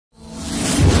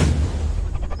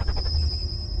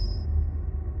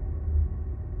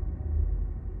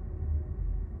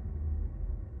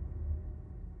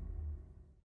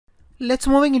Let's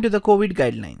moving into the COVID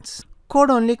guidelines.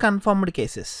 Code only confirmed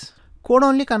cases. Code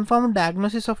only confirmed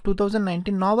diagnosis of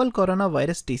 2019 novel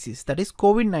coronavirus disease, that is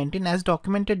COVID-19, as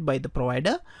documented by the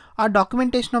provider or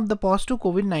documentation of the positive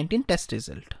COVID-19 test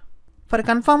result. For a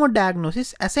confirmed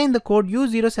diagnosis, assign the code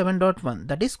U07.1,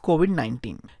 that is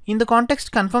COVID-19. In the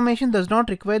context, confirmation does not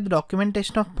require the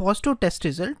documentation of positive test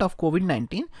result of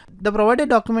COVID-19. The provided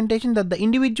documentation that the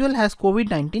individual has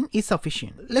COVID-19 is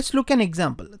sufficient. Let's look an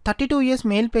example. 32 years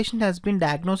male patient has been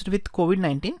diagnosed with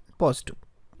COVID-19 positive.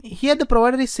 Here the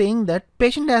provider is saying that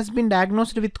patient has been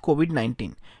diagnosed with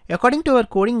COVID-19. According to our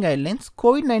coding guidelines,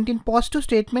 COVID-19 positive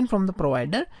statement from the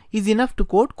provider is enough to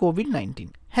code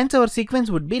COVID-19. Hence our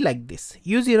sequence would be like this: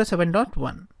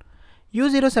 U07.1.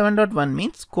 U07.1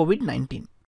 means COVID-19.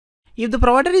 If the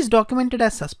provider is documented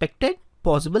as suspected,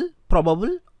 possible,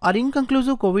 probable or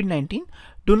inconclusive COVID-19,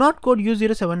 do not code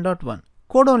U07.1.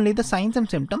 Code only the signs and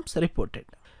symptoms reported.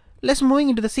 Let's moving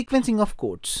into the sequencing of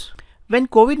codes. When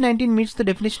COVID-19 meets the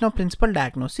definition of principal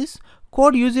diagnosis,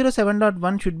 code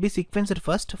U07.1 should be sequenced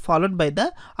first, followed by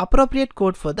the appropriate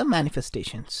code for the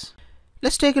manifestations.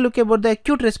 Let's take a look about the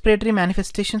acute respiratory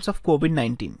manifestations of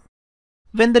COVID-19.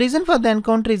 When the reason for the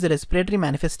encounter is a respiratory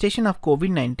manifestation of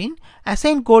COVID-19,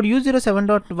 assign code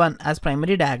U07.1 as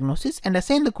primary diagnosis and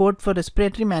assign the code for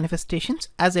respiratory manifestations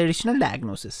as additional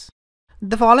diagnosis.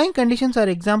 The following conditions are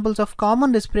examples of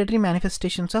common respiratory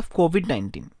manifestations of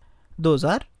COVID-19. Those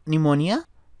are pneumonia,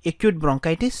 acute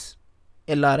bronchitis,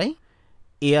 LRI,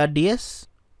 ARDS,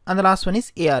 and the last one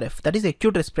is ARF, that is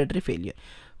acute respiratory failure.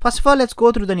 First of all, let's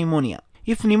go through the pneumonia.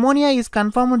 If pneumonia is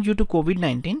confirmed due to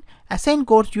COVID-19, assign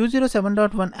codes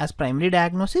U07.1 as primary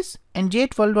diagnosis and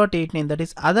J12.89, that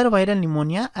is other viral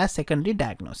pneumonia, as secondary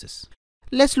diagnosis.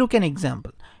 Let's look an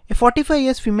example. A 45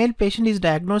 years female patient is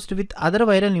diagnosed with other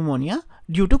viral pneumonia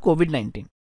due to COVID-19.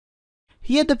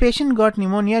 Here the patient got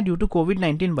pneumonia due to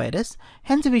COVID-19 virus,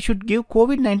 hence we should give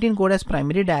COVID-19 code as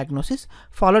primary diagnosis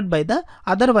followed by the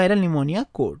other viral pneumonia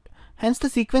code. Hence the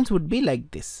sequence would be like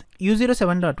this: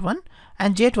 U07.1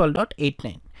 and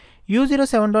J12.89.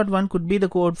 U07.1 could be the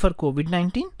code for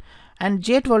COVID-19 and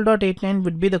J12.89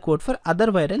 would be the code for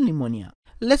other viral pneumonia.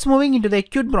 Let's moving into the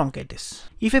acute bronchitis.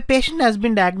 If a patient has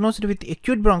been diagnosed with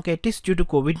acute bronchitis due to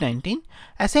COVID-19,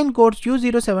 assign codes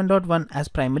U07.1 as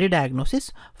primary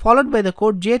diagnosis followed by the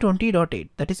code J20.8,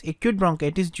 that is acute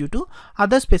bronchitis due to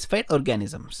other specified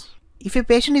organisms. If a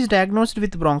patient is diagnosed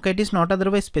with bronchitis not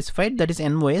otherwise specified, that is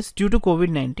NOS, due to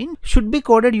COVID-19, should be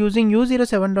coded using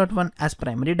U07.1 as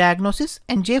primary diagnosis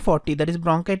and J40, that is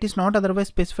bronchitis not otherwise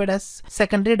specified, as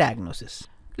secondary diagnosis.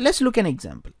 Let's look an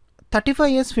example.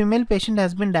 35 years female patient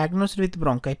has been diagnosed with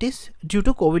bronchitis due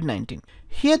to COVID-19.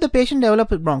 Here the patient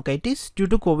developed bronchitis due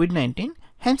to COVID-19,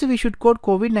 hence we should code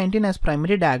COVID-19 as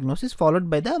primary diagnosis followed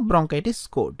by the bronchitis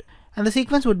code. And the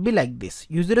sequence would be like this: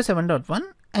 U07.1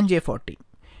 and J40.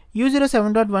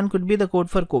 U07.1 could be the code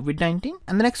for COVID-19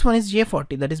 and the next one is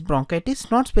J40, that is bronchitis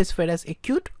not specified as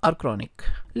acute or chronic.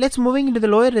 Let's moving into the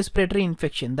lower respiratory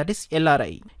infection, that is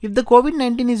LRI. If the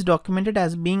COVID-19 is documented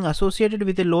as being associated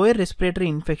with a lower respiratory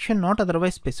infection not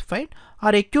otherwise specified or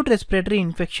acute respiratory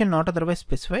infection not otherwise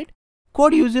specified,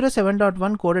 code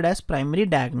U07.1 coded as primary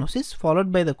diagnosis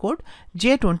followed by the code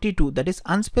J22, that is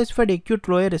unspecified acute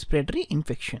lower respiratory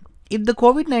infection. If the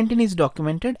COVID-19 is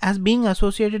documented as being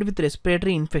associated with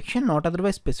respiratory infection not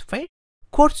otherwise specified,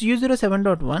 codes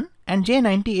U07.1 and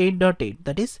J98.8,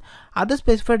 that is other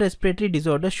specified respiratory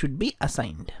disorders, should be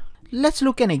assigned. Let's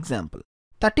look an example.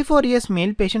 34 years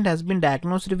male patient has been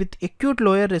diagnosed with acute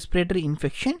lower respiratory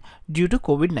infection due to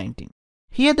COVID-19.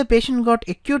 Here the patient got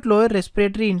acute lower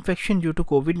respiratory infection due to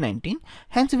COVID-19,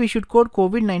 hence we should code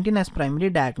COVID-19 as primary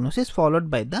diagnosis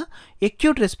followed by the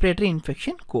acute respiratory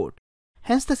infection code.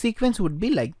 Hence the sequence would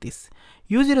be like this: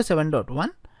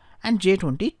 U07.1 and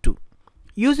J22.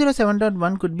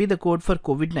 U07.1 could be the code for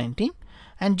COVID-19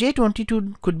 and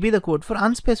J22 could be the code for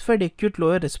unspecified acute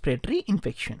lower respiratory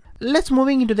infection. Let's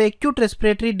moving into the acute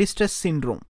respiratory distress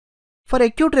syndrome. For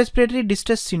acute respiratory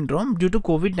distress syndrome due to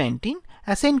COVID-19,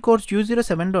 assign codes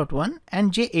U07.1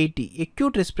 and J80,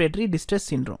 acute respiratory distress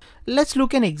syndrome. Let's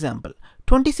look an example.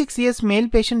 26 years male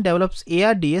patient develops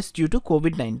ARDS due to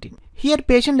COVID-19. Here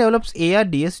patient develops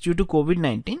ARDS due to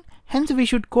COVID-19, hence we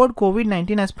should code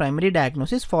COVID-19 as primary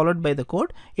diagnosis followed by the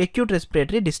code acute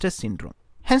respiratory distress syndrome.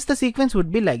 Hence the sequence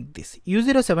would be like this: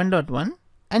 U07.1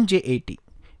 and J80.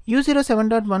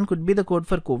 U07.1 could be the code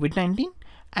for COVID-19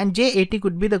 and J80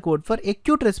 could be the code for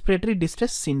acute respiratory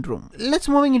distress syndrome. Let's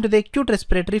moving into the acute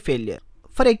respiratory failure.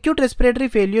 For acute respiratory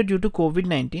failure due to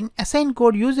COVID-19, assign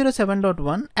code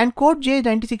U07.1 and code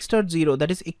J96.0,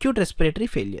 that is acute respiratory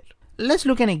failure. Let's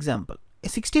look an example. A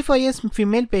 65-year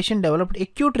female patient developed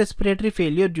acute respiratory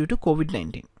failure due to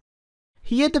COVID-19.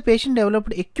 Here the patient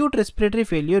developed acute respiratory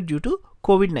failure due to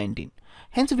COVID-19.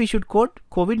 Hence we should code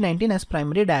COVID-19 as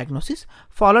primary diagnosis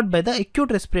followed by the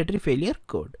acute respiratory failure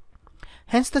code.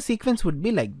 Hence the sequence would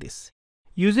be like this: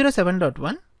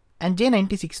 U07.1 and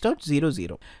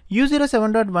J96.00.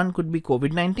 U07.1 could be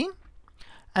COVID-19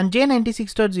 and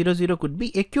J96.00 could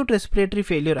be acute respiratory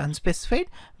failure unspecified,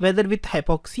 whether with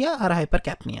hypoxia or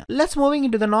hypercapnia. Let's moving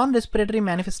into the non-respiratory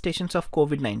manifestations of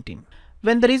COVID-19.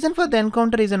 When the reason for the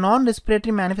encounter is a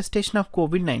non-respiratory manifestation of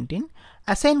COVID-19,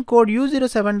 assign code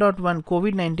U07.1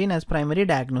 COVID-19 as primary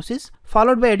diagnosis,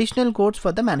 followed by additional codes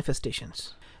for the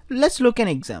manifestations. Let's look an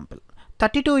example.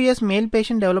 32 years male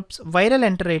patient develops viral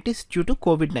enteritis due to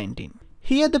COVID-19.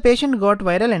 Here the patient got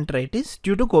viral enteritis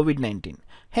due to COVID-19.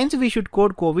 Hence we should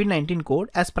code COVID-19 code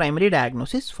as primary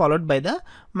diagnosis followed by the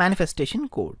manifestation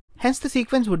code. Hence the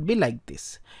sequence would be like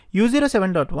this: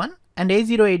 U07.1 and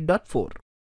A08.4.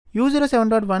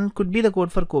 U07.1 could be the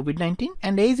code for COVID-19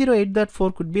 and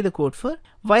A08.4 could be the code for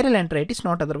viral enteritis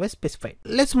not otherwise specified.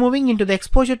 Let's moving into the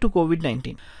exposure to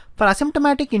COVID-19. For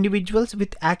asymptomatic individuals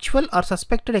with actual or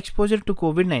suspected exposure to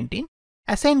COVID-19,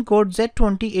 assign code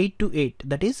Z2828,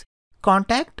 that is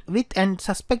contact with and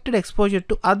suspected exposure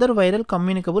to other viral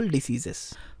communicable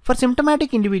diseases. For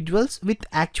symptomatic individuals with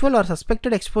actual or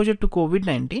suspected exposure to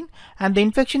COVID-19 and the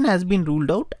infection has been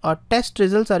ruled out or test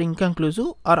results are inconclusive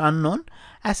or unknown,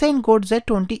 assign code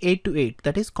Z2828,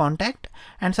 that is contact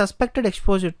and suspected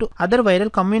exposure to other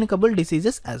viral communicable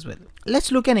diseases as well.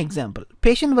 Let's look an example.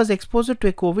 Patient was exposed to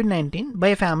a COVID-19 by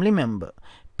a family member.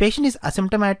 Patient is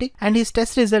asymptomatic and his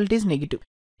test result is negative.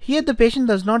 Here the patient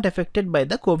is not affected by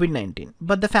the COVID-19,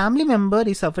 but the family member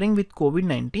is suffering with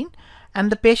COVID-19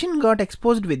 and the patient got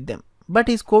exposed with them, but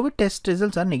his COVID test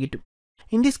results are negative.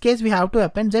 In this case, we have to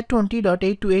append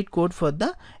Z20.828 code for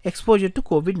the exposure to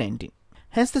COVID-19.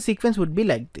 Hence the sequence would be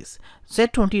like this: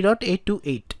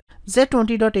 Z20.828.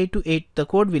 Z20.828, the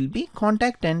code will be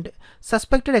contact and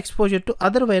suspected exposure to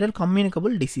other viral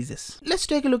communicable diseases. Let's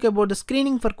take a look about the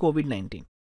screening for COVID-19.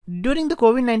 During the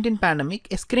COVID-19 pandemic,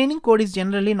 a screening code is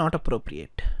generally not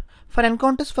appropriate. For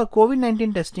encounters for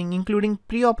COVID-19 testing, including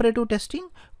preoperative testing,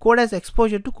 code as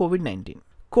exposure to COVID-19.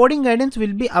 Coding guidance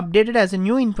will be updated as a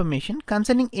new information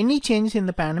concerning any changes in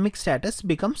the pandemic status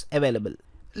becomes available.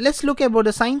 Let's look about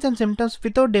the signs and symptoms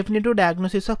without definitive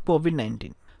diagnosis of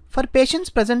COVID-19. For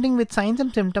patients presenting with signs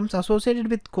and symptoms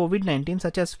associated with COVID-19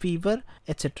 such as fever,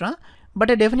 etc., but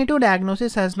a definitive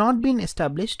diagnosis has not been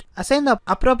established, assign the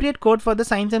appropriate code for the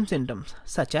signs and symptoms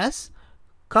such as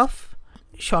cough,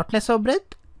 shortness of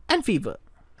breath, and fever.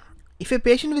 If a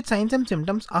patient with signs and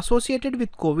symptoms associated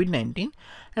with COVID-19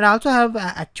 and also have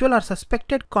actual or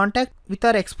suspected contact with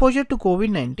or exposure to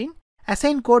COVID-19,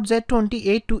 assign code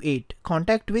Z2828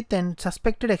 contact with and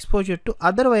suspected exposure to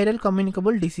other viral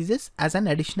communicable diseases as an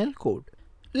additional code.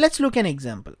 Let's look an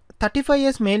example. 35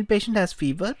 years male patient has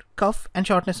fever, cough and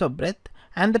shortness of breath,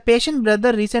 and the patient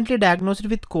brother recently diagnosed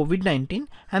with COVID-19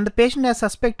 and the patient has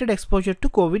suspected exposure to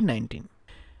COVID-19.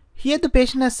 Here the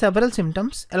patient has several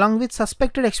symptoms along with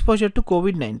suspected exposure to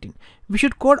COVID-19. We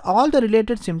should code all the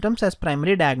related symptoms as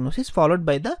primary diagnosis followed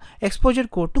by the exposure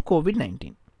code to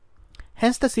COVID-19.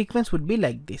 Hence the sequence would be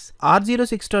like this: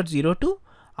 R06.02,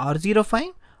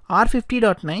 R05,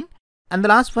 R50.9 and the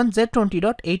last one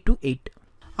Z20.828.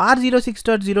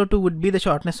 R06.02 would be the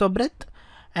shortness of breath,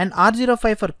 and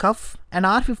R05 for cough, and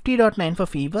R50.9 for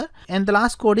fever, and the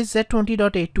last code is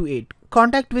Z20.828,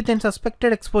 contact with and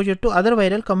suspected exposure to other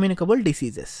viral communicable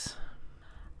diseases.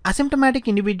 Asymptomatic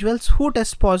individuals who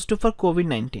test positive for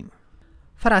COVID-19.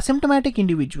 For asymptomatic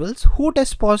individuals who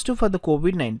test positive for the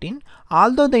COVID-19,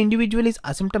 although the individual is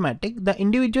asymptomatic, the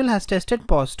individual has tested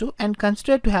positive and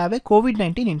considered to have a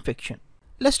COVID-19 infection.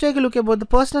 Let's take a look about the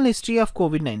personal history of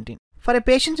COVID-19. For a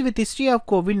patient with history of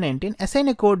COVID-19, assign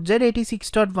a code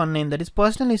Z86.19, that is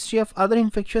personal history of other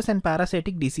infectious and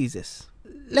parasitic diseases.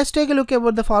 Let's take a look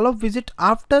about the follow-up visit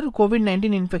after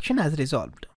COVID-19 infection has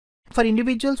resolved. For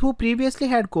individuals who previously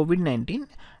had COVID-19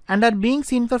 and are being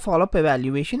seen for follow-up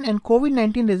evaluation and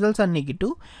COVID-19 results are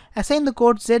negative, assign the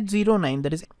code Z09,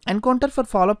 that is encounter for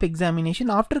follow-up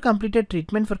examination after completed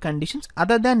treatment for conditions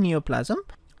other than neoplasm,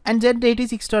 and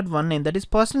Z86.19, that is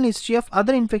personal history of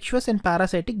other infectious and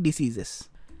parasitic diseases.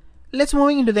 Let's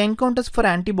moving into the encounters for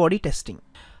antibody testing.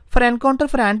 For encounter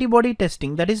for antibody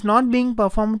testing that is not being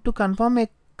performed to confirm a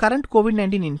current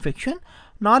COVID-19 infection,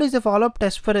 nor is a follow-up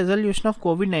test for resolution of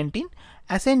COVID-19,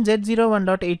 assign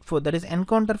Z01.84, that is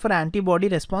encounter for antibody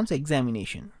response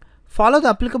examination. Follow the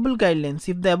applicable guidelines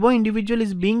if the above individual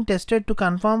is being tested to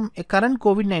confirm a current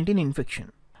COVID-19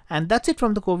 infection. And that's it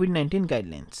from the COVID-19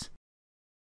 guidelines.